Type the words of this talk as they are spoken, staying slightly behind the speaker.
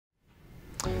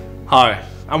Hi,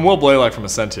 I'm Blalack from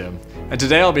Essentium, and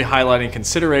today I'll be highlighting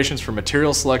considerations for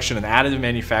material selection and additive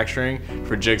manufacturing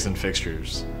for jigs and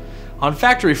fixtures. On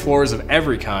factory floors of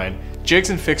every kind, jigs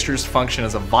and fixtures function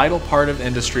as a vital part of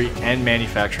industry and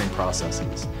manufacturing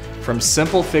processes. From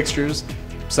simple fixtures,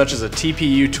 such as a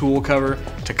TPU tool cover,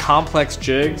 to complex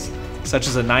jigs, such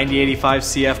as a 9085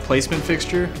 CF placement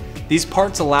fixture, these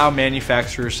parts allow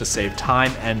manufacturers to save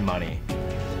time and money.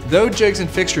 Though jigs and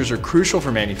fixtures are crucial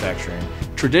for manufacturing,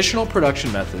 traditional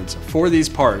production methods for these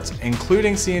parts,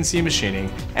 including CNC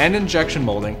machining and injection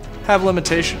molding, have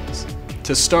limitations.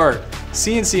 To start,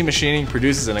 CNC machining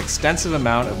produces an extensive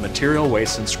amount of material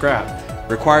waste and scrap,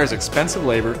 requires expensive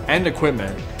labor and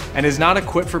equipment, and is not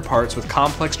equipped for parts with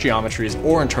complex geometries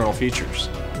or internal features.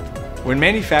 When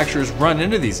manufacturers run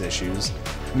into these issues,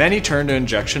 many turn to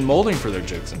injection molding for their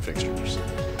jigs and fixtures.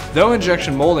 Though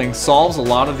injection molding solves a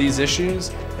lot of these issues,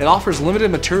 it offers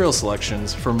limited material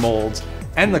selections for molds,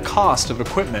 and the cost of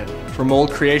equipment for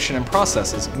mold creation and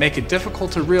processes make it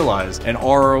difficult to realize an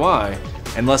ROI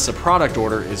unless the product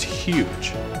order is huge.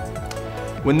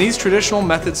 When these traditional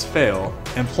methods fail,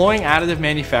 employing additive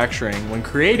manufacturing when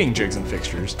creating jigs and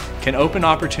fixtures can open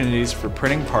opportunities for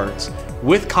printing parts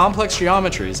with complex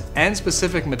geometries and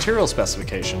specific material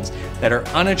specifications that are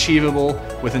unachievable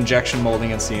with injection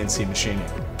molding and CNC machining.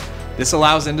 This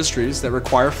allows industries that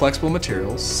require flexible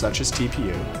materials, such as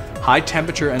TPU, high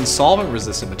temperature and solvent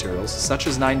resistant materials, such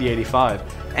as 9085,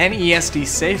 and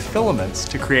ESD-safe filaments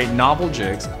to create novel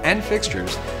jigs and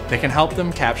fixtures that can help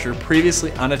them capture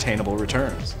previously unattainable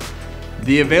returns.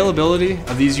 The availability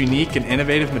of these unique and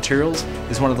innovative materials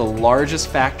is one of the largest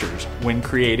factors when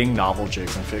creating novel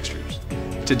jigs and fixtures.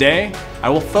 Today, I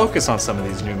will focus on some of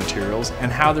these new materials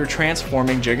and how they're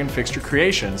transforming jig and fixture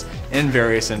creations in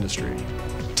various industries.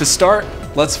 To start,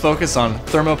 let's focus on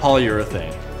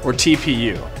thermopolyurethane, or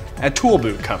TPU, a tool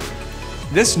boot cover.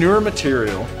 This newer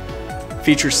material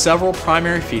features several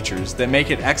primary features that make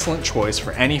it an excellent choice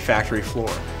for any factory floor,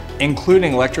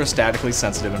 including electrostatically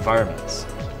sensitive environments.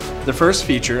 The first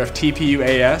feature of TPU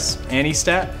AS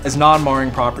Anti-Stat is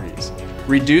non-marring properties.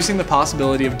 Reducing the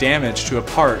possibility of damage to a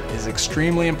part is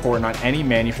extremely important on any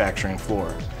manufacturing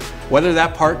floor. Whether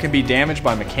that part can be damaged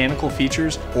by mechanical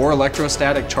features or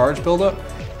electrostatic charge buildup,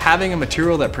 having a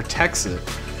material that protects it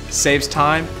saves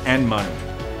time and money.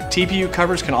 TPU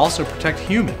covers can also protect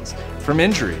humans from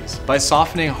injuries by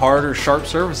softening hard or sharp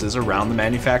surfaces around the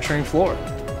manufacturing floor.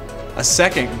 A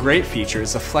second great feature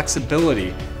is the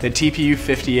flexibility that TPU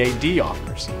 58D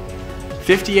offers.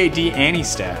 58D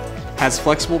Anti-Stat has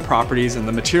flexible properties in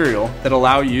the material that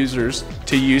allow users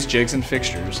to use jigs and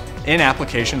fixtures in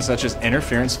applications such as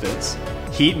interference fits,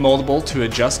 heat moldable to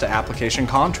adjust to application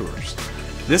contours.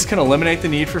 This can eliminate the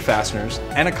need for fasteners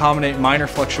and accommodate minor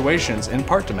fluctuations in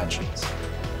part dimensions.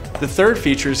 The third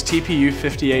feature is TPU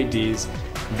 58D's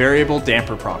variable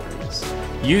damper properties.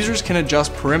 Users can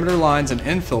adjust perimeter lines and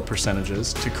infill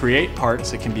percentages to create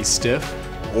parts that can be stiff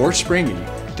or springy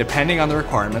depending on the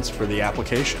requirements for the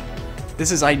application.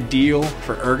 This is ideal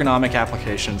for ergonomic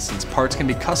applications since parts can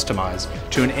be customized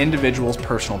to an individual's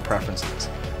personal preferences.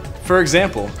 For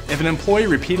example, if an employee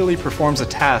repeatedly performs a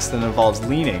task that involves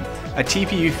leaning, a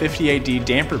TPU 58D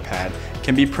damper pad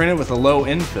can be printed with a low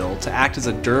infill to act as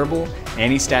a durable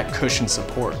anti-stat cushion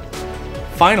support.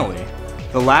 Finally,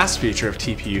 the last feature of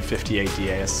TPU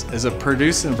 58DS is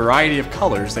produced in a variety of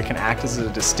colors that can act as a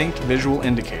distinct visual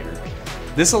indicator.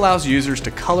 This allows users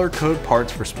to color code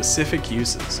parts for specific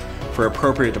uses, for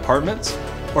appropriate departments,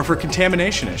 or for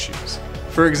contamination issues.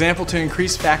 For example, to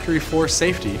increase factory floor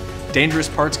safety, dangerous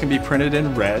parts can be printed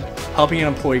in red, helping an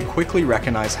employee quickly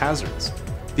recognize hazards.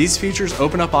 These features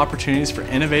open up opportunities for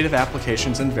innovative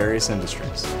applications in various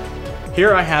industries.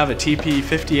 Here I have a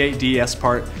TP58DS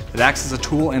part that acts as a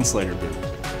tool insulator boot.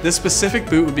 This specific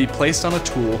boot would be placed on a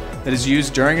tool that is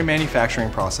used during a manufacturing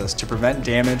process to prevent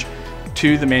damage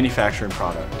to the manufacturing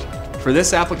product. For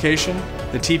this application,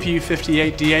 the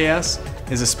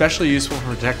TPU58DAS is especially useful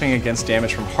for protecting against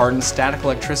damage from hardened static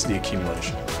electricity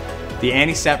accumulation. The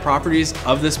anti-stat properties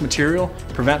of this material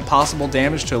prevent possible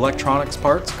damage to electronics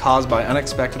parts caused by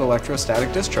unexpected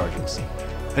electrostatic discharges.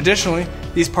 Additionally,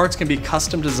 these parts can be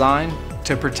custom designed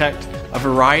to protect a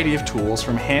variety of tools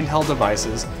from handheld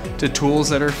devices to tools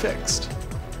that are fixed.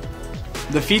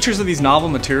 The features of these novel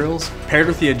materials, paired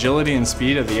with the agility and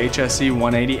speed of the HSE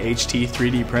 180 HT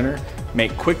 3D printer,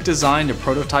 make quick design to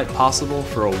prototype possible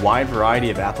for a wide variety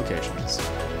of applications.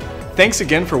 Thanks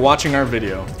again for watching our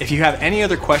video. If you have any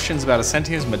other questions about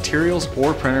Essentium's materials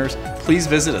or printers, please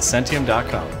visit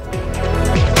Essentium.com.